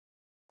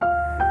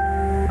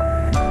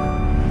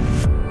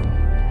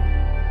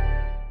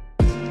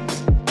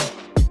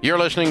You're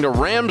listening to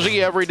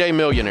Ramsey Everyday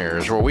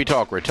Millionaires, where we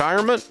talk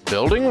retirement,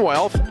 building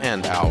wealth,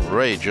 and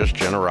outrageous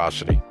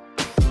generosity.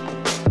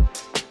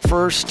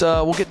 First,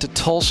 we'll get to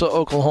Tulsa,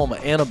 Oklahoma.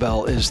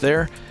 Annabelle is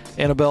there.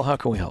 Annabelle, how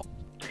can we help?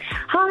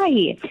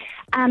 Hi.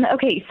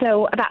 Okay,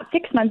 so about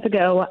 6 months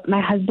ago,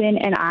 my husband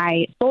and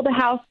I sold a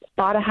house,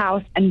 bought a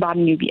house, and bought a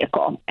new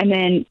vehicle. And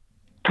then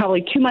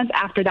probably 2 months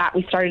after that,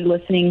 we started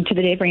listening to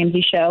the Dave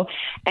Ramsey Show,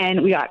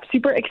 and we got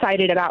super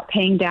excited about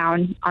paying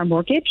down our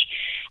mortgage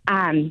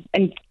and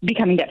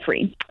becoming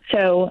debt-free.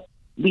 So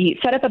we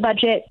set up a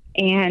budget,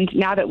 and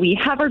now that we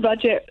have our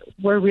budget,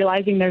 we're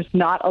realizing there's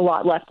not a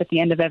lot left at the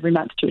end of every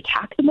month to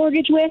attack the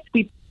mortgage with.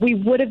 We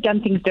would have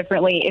done things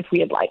differently if we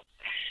had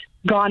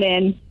gone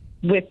in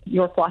with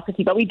your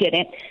philosophy, but we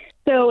didn't.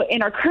 So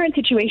in our current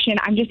situation,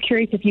 I'm just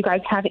curious if you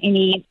guys have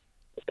any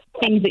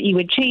things that you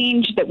would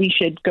change, that we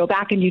should go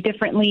back and do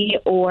differently,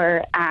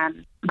 or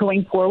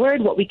going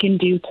forward, what we can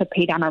do to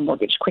pay down our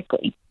mortgage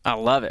quickly. I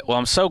love it. Well,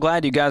 I'm so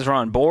glad you guys are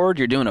on board.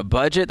 You're doing a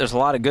budget. There's a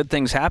lot of good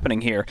things happening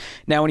here.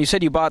 Now, when you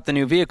said you bought the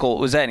new vehicle,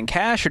 was that in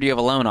cash or do you have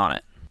a loan on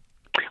it?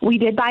 We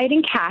did buy it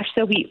in cash.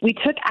 So we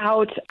took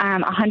out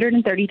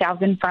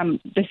 $130,000 from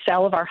the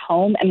sale of our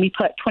home, and we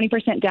put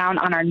 20% down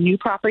on our new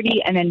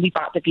property, and then we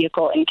bought the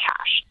vehicle in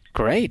cash.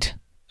 Great.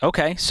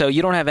 Okay, so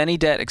you don't have any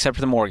debt except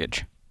for the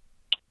mortgage.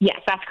 Yes,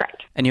 that's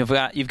correct. And you've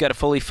got a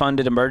fully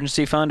funded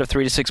emergency fund of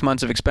 3 to 6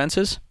 months of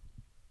expenses?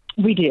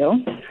 We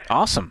do.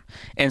 Awesome.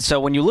 And so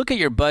when you look at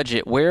your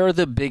budget, where are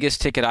the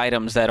biggest ticket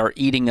items that are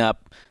eating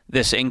up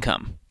this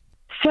income?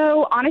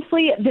 So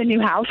honestly, the new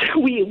house,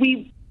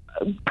 we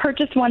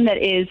purchased one that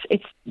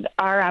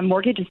our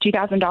mortgage is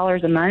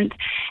 $2,000 a month,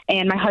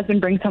 and my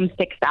husband brings home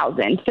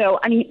 $6,000. So,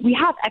 I mean, we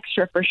have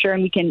extra for sure,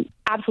 and we can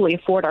absolutely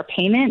afford our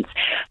payments,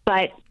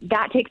 but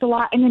that takes a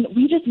lot. And then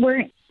we just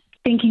weren't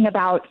thinking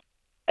about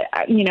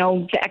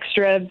the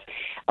extra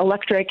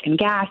electric and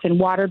gas and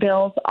water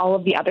bills, all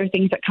of the other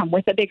things that come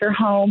with a bigger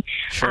home.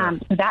 Sure.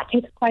 So that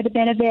takes quite a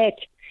bit of it.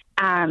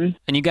 And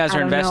you guys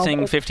are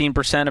investing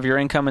 15% of your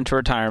income into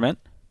retirement?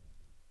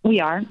 We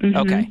are. Mm-hmm.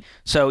 Okay.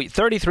 So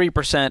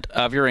 33%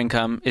 of your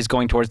income is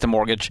going towards the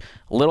mortgage,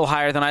 a little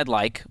higher than I'd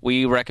like.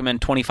 We recommend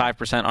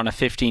 25% on a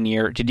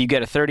 15-year. Did you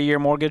get a 30-year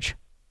mortgage?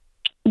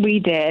 We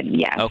did,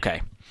 yes.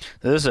 Okay.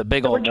 So this is a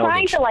big old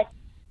mortgage.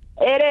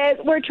 It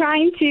is. We're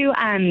trying to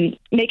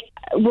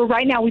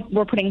right now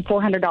we're putting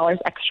 $400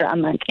 extra a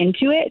month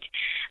into it.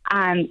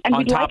 And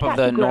on top of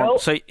the normal.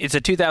 So it's a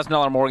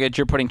 $2,000 mortgage.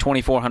 You're putting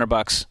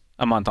 $2,400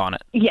 a month on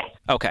it. Yes.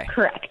 Okay.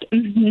 Correct.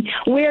 Mm-hmm.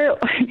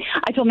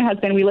 I told my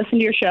husband, we listen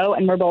to your show,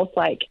 and we're both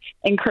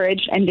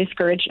encouraged and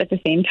discouraged at the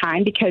same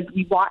time, because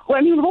we're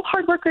both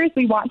hard workers.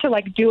 We want to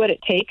do what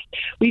it takes.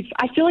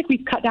 I feel like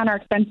we've cut down our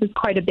expenses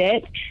quite a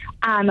bit.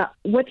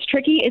 What's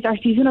tricky is our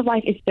season of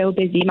life is so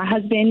busy. My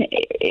husband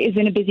is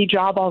in a busy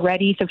job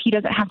already, so he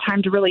doesn't have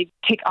time to really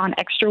take on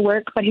extra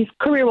work, but his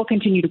career will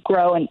continue to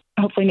grow and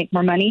hopefully make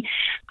more money.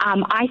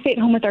 I stay at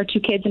home with our 2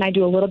 kids, and I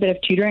do a little bit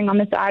of tutoring on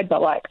the side,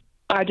 but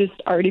I just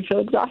already feel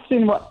exhausted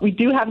in what we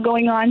do have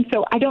going on.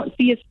 So I don't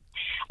see us,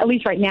 at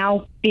least right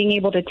now, being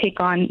able to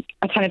take on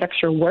a ton of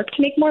extra work to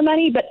make more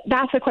money. But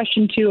that's a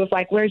question, too, of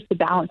where's the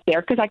balance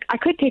there? Because I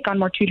could take on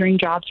more tutoring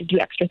jobs or do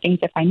extra things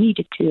if I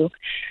needed to.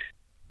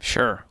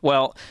 Sure.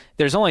 Well,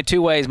 there's only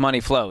 2 ways money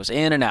flows,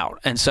 in and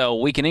out. And so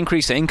we can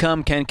increase the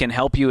income. Ken can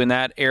help you in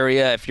that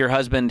area. If your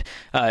husband,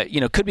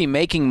 could be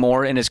making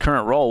more in his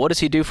current role, what does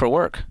he do for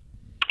work?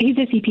 He's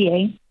a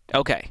CPA.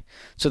 Okay.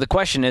 So the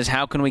question is,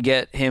 how can we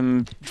get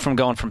him from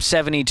going from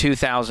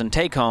 $72,000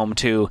 take home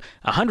to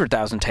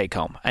 $100,000 take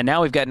home? And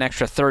now we've got an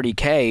extra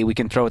 $30K we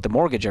can throw at the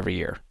mortgage every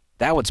year.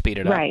 That would speed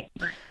it up. Right.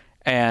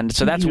 And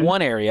so that's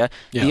one area.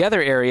 Yeah. The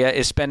other area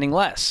is spending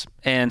less.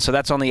 And so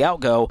that's on the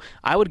outgo.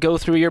 I would go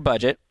through your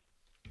budget.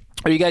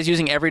 Are you guys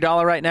using every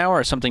dollar right now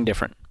or something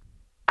different?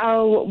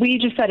 Oh, we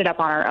just set it up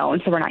on our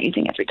own, so we're not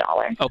using every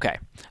dollar. Okay.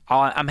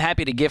 I'm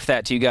happy to gift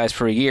that to you guys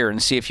for a year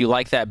and see if you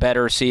like that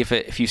better, see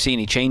if you see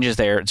any changes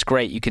there. It's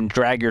great. You can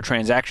drag your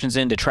transactions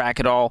in to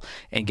track it all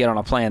and get on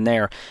a plan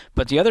there.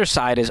 But the other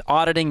side is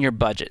auditing your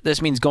budget.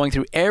 This means going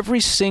through every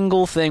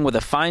single thing with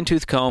a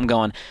fine-tooth comb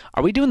going,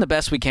 are we doing the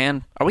best we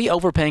can? Are we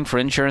overpaying for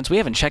insurance? We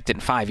haven't checked it in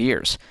 5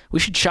 years. We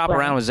should shop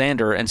around with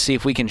Xander and see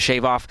if we can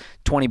shave off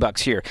 $20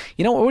 here.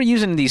 You know what? We're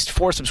using these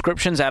 4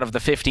 subscriptions out of the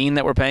 15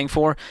 that we're paying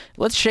for.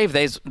 Let's shave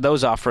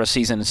those off for a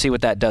season and see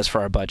what that does for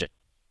our budget.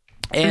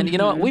 And you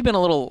know what? We've been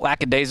a little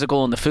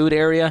lackadaisical in the food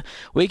area.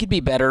 We could be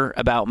better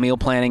about meal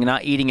planning and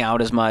not eating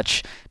out as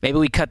much. Maybe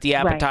we cut the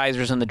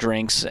appetizers and the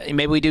drinks.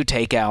 Maybe we do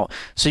takeout.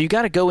 So you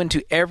got to go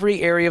into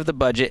every area of the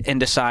budget and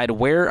decide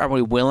where are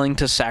we willing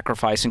to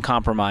sacrifice and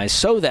compromise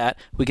so that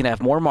we can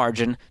have more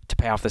margin to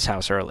pay off this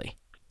house early.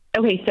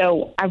 Okay,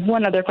 so I have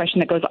one other question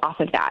that goes off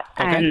of that.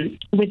 Okay.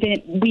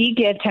 We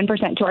give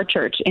 10% to our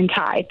church in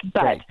tithe,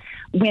 but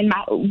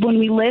when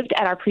we lived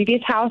at our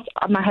previous house,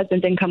 my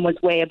husband's income was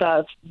way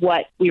above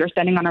what we were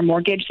spending on our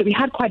mortgage, so we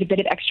had quite a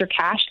bit of extra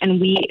cash, and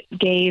we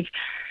gave,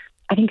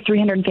 I think,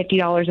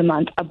 $350 a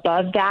month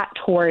above that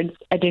towards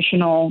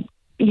additional,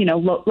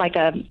 like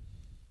a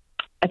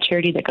a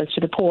charity that goes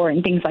to the poor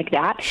and things like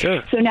that.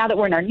 Sure. So now that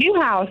we're in our new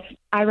house,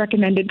 I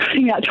recommended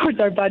putting that towards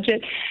our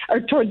budget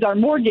or towards our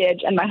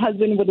mortgage, and my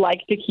husband would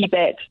like to keep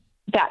it,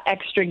 that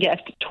extra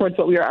gift, towards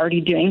what we were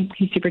already doing.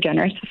 He's super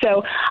generous.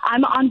 So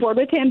I'm on board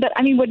with him, but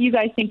I mean, what do you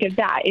guys think of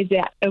that? Is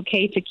it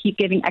okay to keep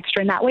giving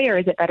extra in that way, or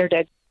is it better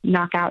to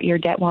knock out your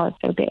debt while it's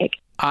so big?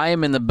 I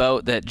am in the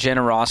boat that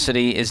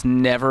generosity is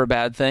never a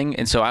bad thing,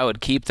 and so I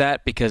would keep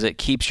that because it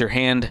keeps your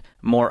hand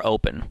more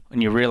open.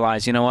 And you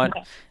realize, you know what?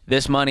 Okay.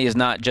 This money is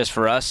not just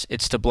for us,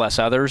 it's to bless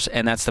others,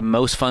 and that's the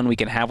most fun we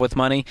can have with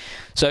money.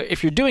 So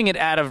if you're doing it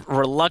out of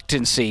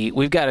reluctancy,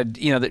 we've got to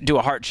do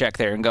a heart check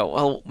there and go,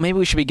 well, maybe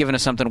we should be giving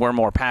us something we're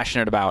more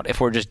passionate about if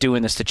we're just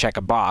doing this to check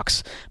a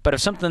box. But if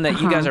something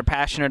that you guys are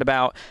passionate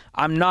about,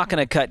 I'm not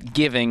going to cut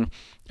giving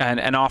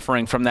an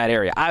offering from that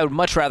area. I would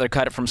much rather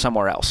cut it from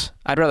somewhere else.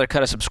 I'd rather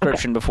cut a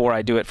subscription before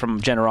I do it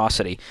from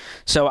generosity.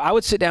 So I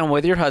would sit down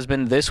with your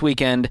husband this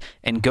weekend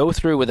and go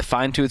through with a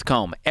fine-tooth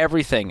comb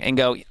everything and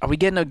go, are we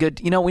getting a good,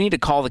 we need to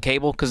call the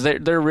cable because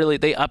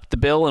they upped the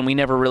bill and we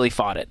never really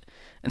fought it.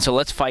 And so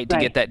let's fight to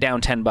get that down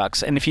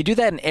 $10. And if you do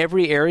that in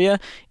every area,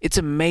 it's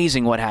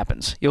amazing what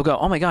happens. You'll go,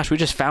 oh my gosh, we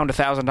just found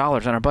 $1,000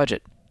 on our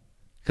budget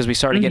because we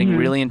started getting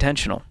really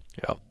intentional.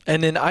 Yeah.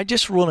 And then I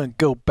just want to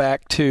go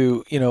back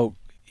to,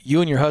 you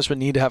and your husband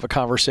need to have a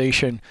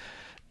conversation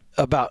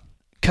about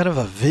kind of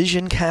a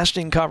vision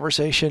casting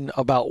conversation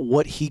about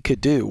what he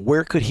could do.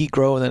 Where could he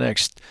grow in the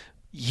next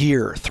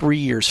year, 3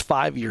 years,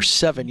 5 years,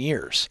 7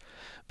 years?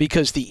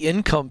 Because the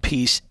income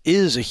piece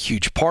is a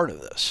huge part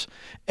of this.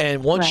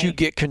 And once you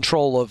get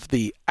control of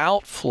the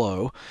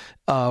outflow,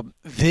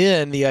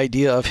 then the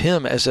idea of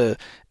him as an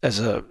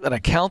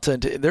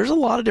accountant, there's a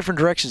lot of different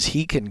directions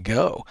he can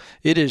go.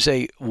 It is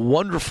a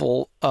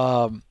wonderful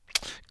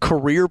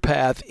career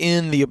path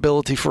in the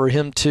ability for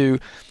him to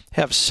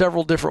have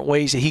several different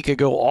ways that he could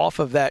go off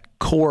of that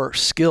core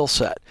skill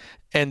set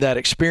and that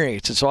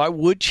experience. And so I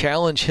would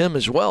challenge him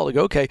as well to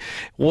go, okay,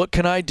 what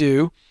can I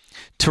do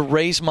to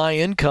raise my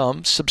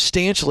income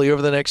substantially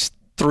over the next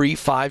 3,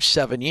 5,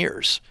 7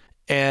 years?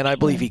 And I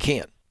believe he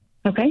can.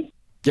 Okay.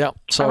 Yeah.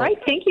 So, all right.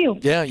 Thank you.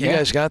 Yeah, you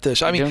guys got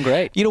this. You're doing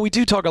great. We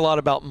do talk a lot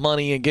about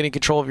money and getting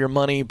control of your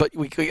money, but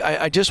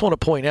I just want to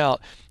point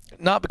out,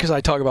 not because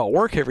I talk about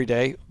work every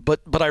day,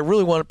 but I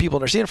really want people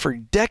to understand. For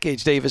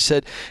decades, Dave has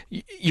said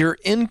your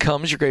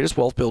income is your greatest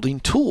wealth building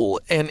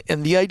tool. And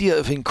the idea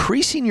of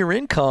increasing your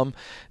income,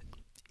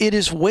 it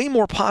is way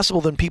more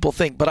possible than people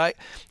think. But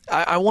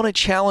I want to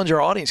challenge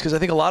our audience because I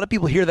think a lot of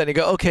people hear that and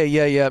go, okay,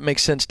 yeah, it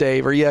makes sense,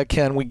 Dave, or yeah,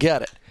 Ken, we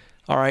get it.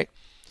 All right.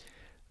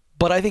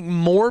 But I think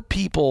more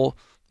people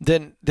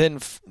than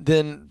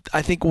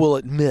I think will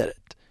admit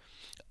it.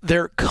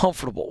 They're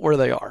comfortable where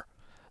they are.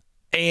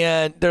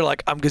 And they're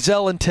like, I'm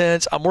gazelle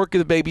intense, I'm working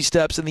the baby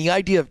steps, and the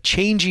idea of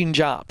changing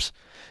jobs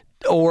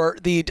or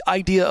the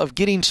idea of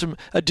getting some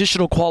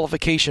additional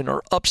qualification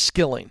or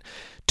upskilling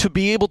to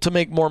be able to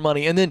make more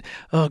money. And then,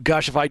 oh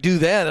gosh, if I do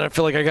that, then I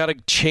feel like I got to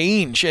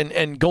change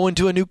and go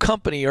into a new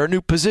company or a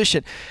new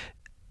position.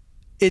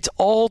 It's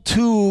all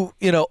too,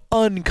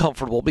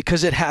 uncomfortable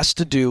because it has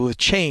to do with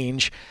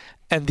change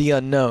and the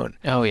unknown.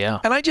 Oh yeah.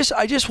 And I just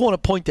want to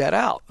point that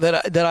out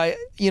that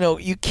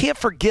you can't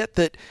forget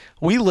that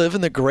we live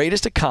in the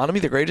greatest economy,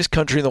 the greatest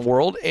country in the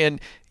world, and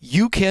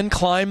you can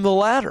climb the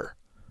ladder.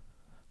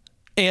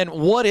 And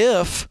what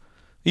if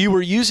you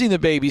were using the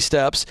baby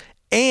steps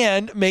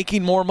and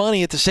making more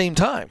money at the same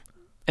time?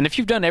 And if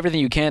you've done everything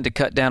you can to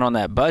cut down on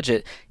that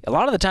budget, a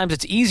lot of the times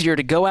it's easier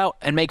to go out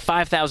and make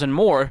 $5,000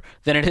 more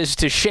than it is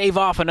to shave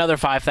off another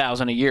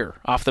 $5,000 a year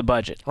off the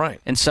budget. Right.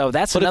 And so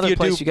that's another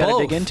place you got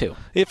to dig into.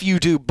 If you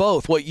do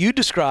both, what you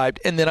described,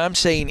 and then I'm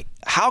saying,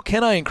 how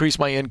can I increase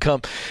my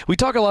income? We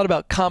talk a lot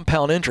about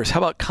compound interest. How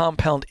about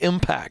compound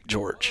impact,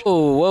 George?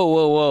 Oh,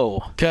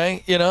 whoa.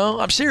 Okay,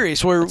 I'm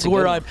serious. Where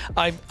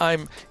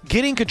I'm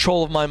getting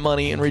control of my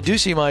money and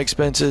reducing my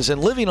expenses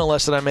and living on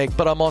less than I make,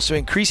 but I'm also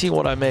increasing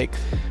what I make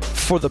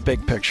for the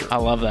big picture. I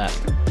love that.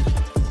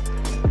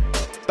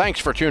 Thanks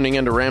for tuning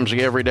into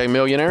Ramsey Everyday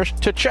Millionaires.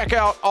 To check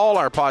out all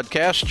our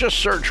podcasts, just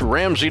search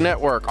Ramsey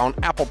Network on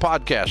Apple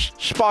Podcasts,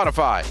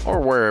 Spotify, or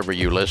wherever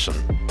you listen.